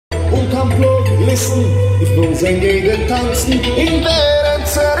come plug, listen. Ich will sehen jeden tanzen in deren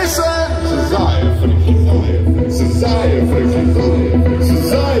zerrissen. Society, freaky fool. Society, freaky fool.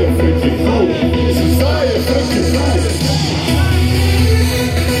 Society, freaky fool.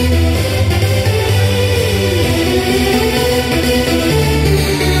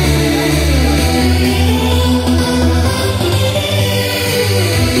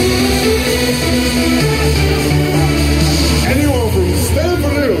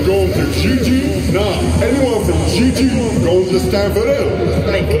 Anyone from GG going to Stanford Hill?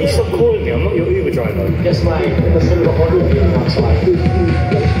 Mate, can you stop calling me? I'm not your Uber driver. Yes, mate. That's what I've got my Uber outside.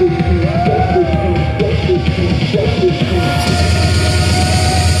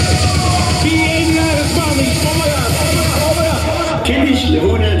 Kindisch, le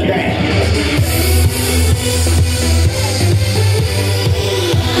wohnen weg.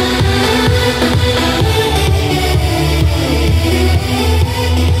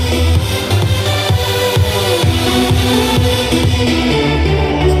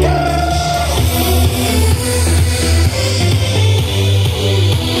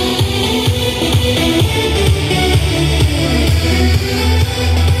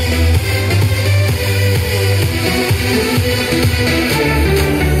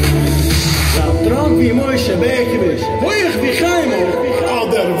 Wie Moishe weggewisch, ruhig wie Geimel, al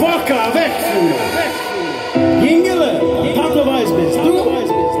der Waka wegvoeren. Jingele, Papa weiß bist du,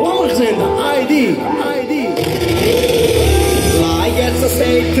 lammig sind ID. Like it's a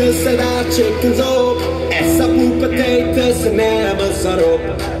status and our chickens up. It's a blue potatoes and never syrup.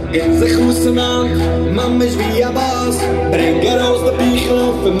 It's a Huseman, Mama is wie a boss. Bring her aus der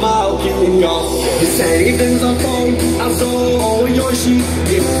Bichel für Malki in Gas. We say things on phone, also oh Yoshi.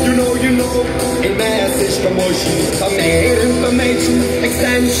 If you know, in message from Moshi. Come here, information,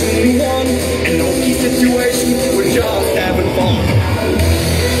 extension one. And no key situation, we're just having fun.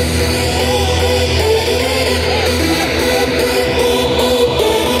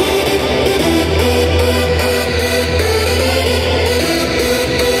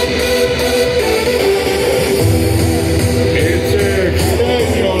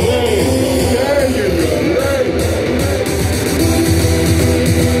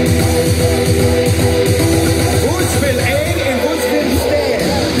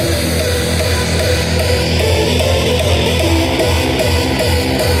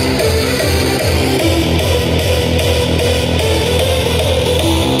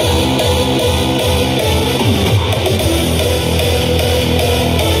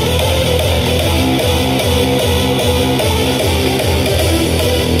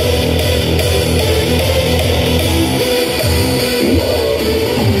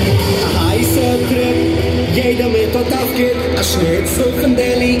 Schnitzel von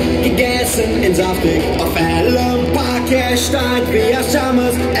Delhi, gegessen in saftig. Auf hellem Parke steigt wie ein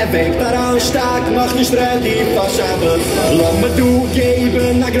Schammes. Weckt daran stark, macht nicht relativ was Schammes. Lass mir du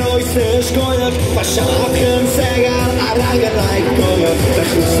geben, a größer Scheuer. Verschachen, Säger, a Rangelei kommen. Der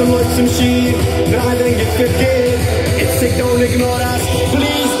Kusse muss zum Ski, driving it für Geld. Itzik, don't ignore us,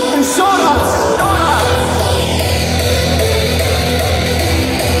 please, and show us.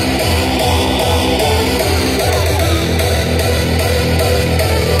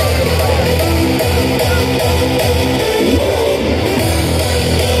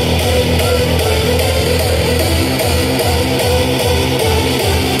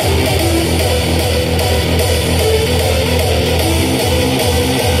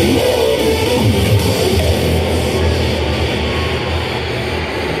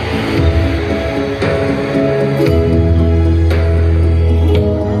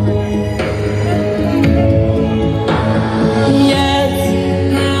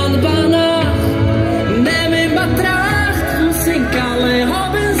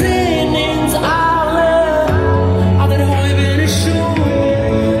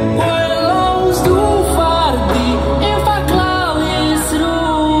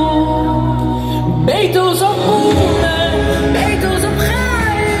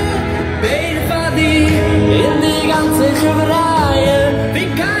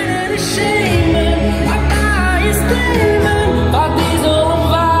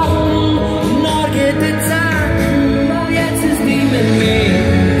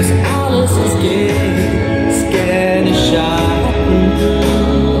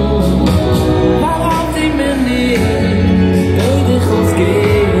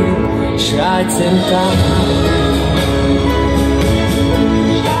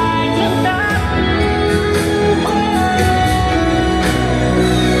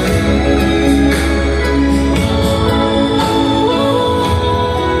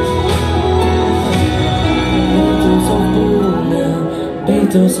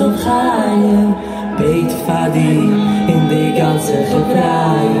 Beatles zum Chaim, bet Fadi in die ganze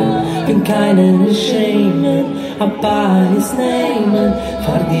Gebreie. Bin keinen schämen, ein paar ist nehmen,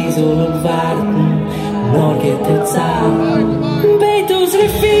 fahr die sollen warten, nur geht der Zeit. Bet uns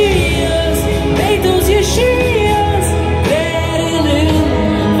Refias, bet uns Jeschias, werden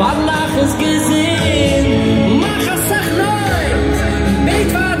war nachs gesehen, mach es sag neues, bet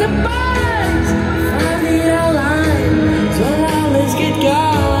war dabei, fahr dir allein, soll alles geht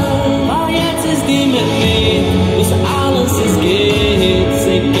geil, weil jetzt ist die mit mir, bis alles ist geht,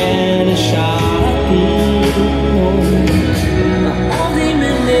 sie gerne Schatten, all die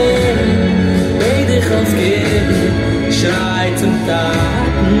mit mir, bet dich uns geht, schreit zum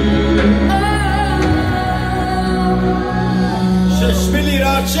Taten. Shmili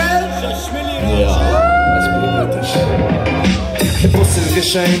Rothschild? Ja, es bin britisch. Was ist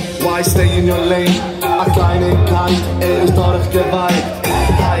geschehen? Why stay in your lane? A Kleinigkeit, ist durchgeweiht.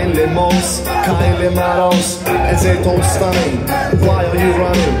 Keine Maus, keine Maros. Es ist all stunning. Why are you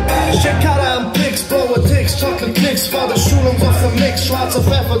running? Shakara and Picks, Blower Ticks, Chocolate Kicks. Vor der Schulung auf dem Mix. Schwarzer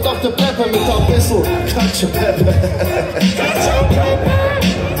Pfeffer, Dr. Pepper mit ein bisschen Klatsche Pepper.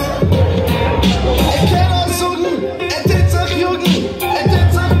 Ich kann auch suchen, Itzik Jugend,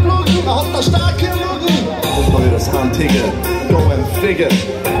 Itzik Bluggen, hat da starke Luggen. Und neu das Handtige, go and figure.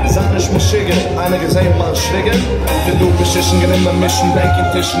 Sag ich mich schicke, einer gesehen mal schwigge. Wenn du beschischen, gehen immer mischen,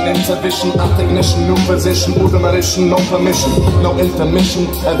 Banking-Tischen, Intervision, Artignischen, New Position, Udemerischen, No Permission, No Intermission,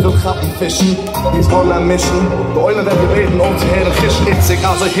 will Krabben fischen, dies Roller mischen. Beäulen werden reden, sie hierarchisch hitzig,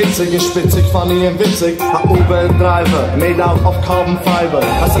 also hitzig, ist spitzig, funny und witzig. A Uber-Driver, made out of carbon fiber.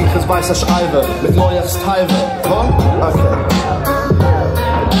 Hast du mich als weißer Scheibe, mit neuer Style, okay.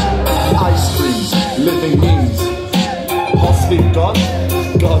 Ice creams, living memes. Hoss liebt Gott,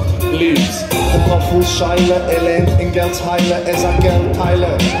 Gott liebt's. Und auf Fußscheile, lernt in Geldheile, sagt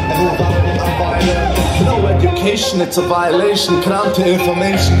Geldteile, will warten eine Weile. No education, it's a violation. Kramte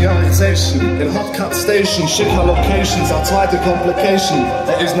information, ja, ich seh's schon. In Hot Cut Station, schicker Locations, a zweite Complication.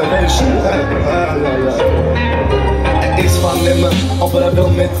 Is Nation. Ist von nimmer, aber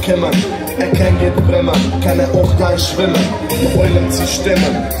will mitkommen. Kann geht brimmen, kann auch kein schwimmen. Noch wollen sie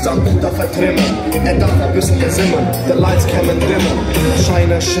stimmen, sein Bruder vertrimmen. Darf ein bisschen gesimmen, der Lights kämen dimmen.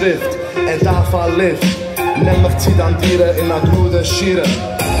 Scheine Schrift, darf Lift. Nimm mich zieht an Tiere in a glude Schiere.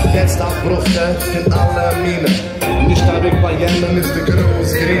 Jetzt Abbruchte in alle Mine. Nicht habe bei jenen ist die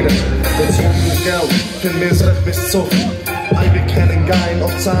große Grine. Das ist Geld, für miserig bis zuffen. Wir kennen Gein,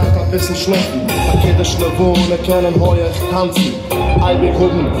 auf Zart ein bisschen schlucken. Pakete Schlawone können heuer tanzen. Wir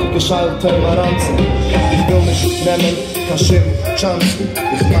Kunden, geschallte Maranzen. Ich will nicht nennen, Kashim, Chancen.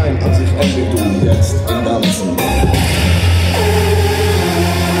 Ich mein, als ich endlich du jetzt im Ganzen.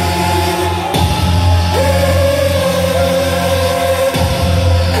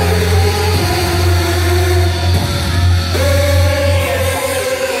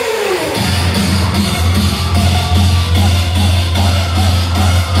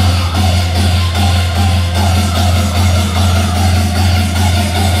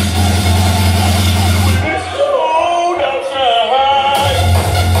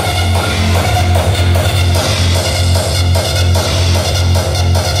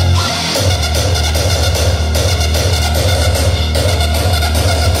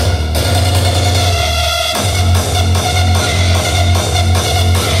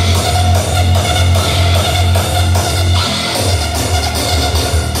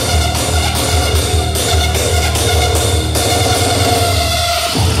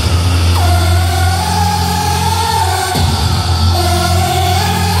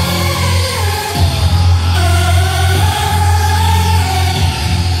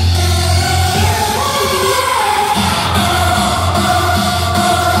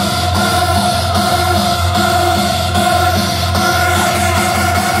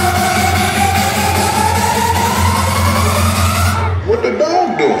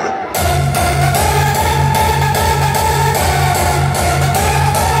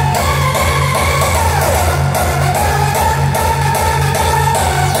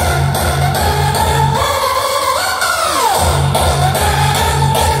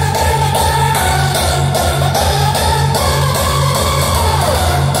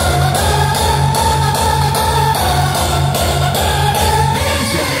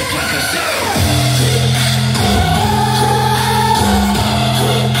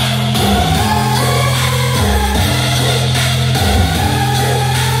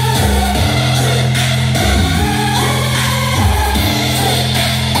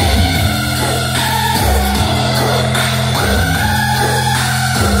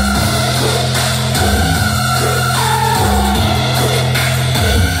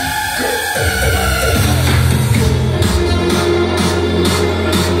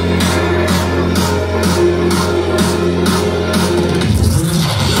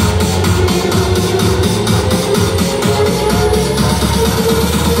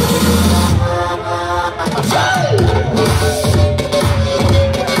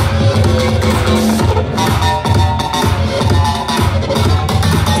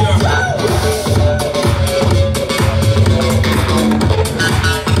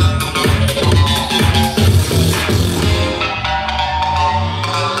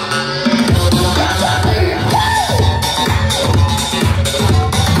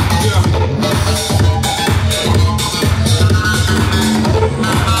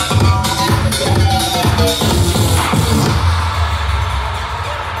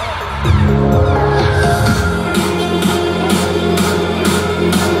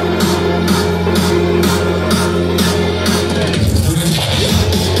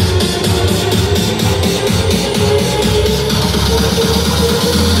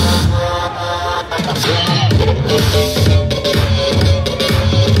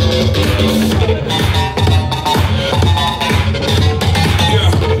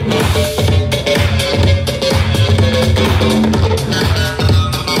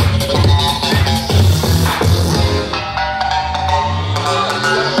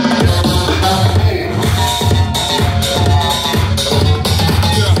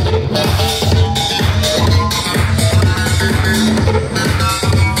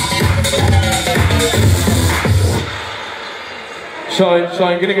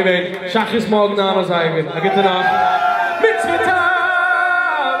 Schein, gonna give it. Shachis morgen an aus eigen. Gute Nacht.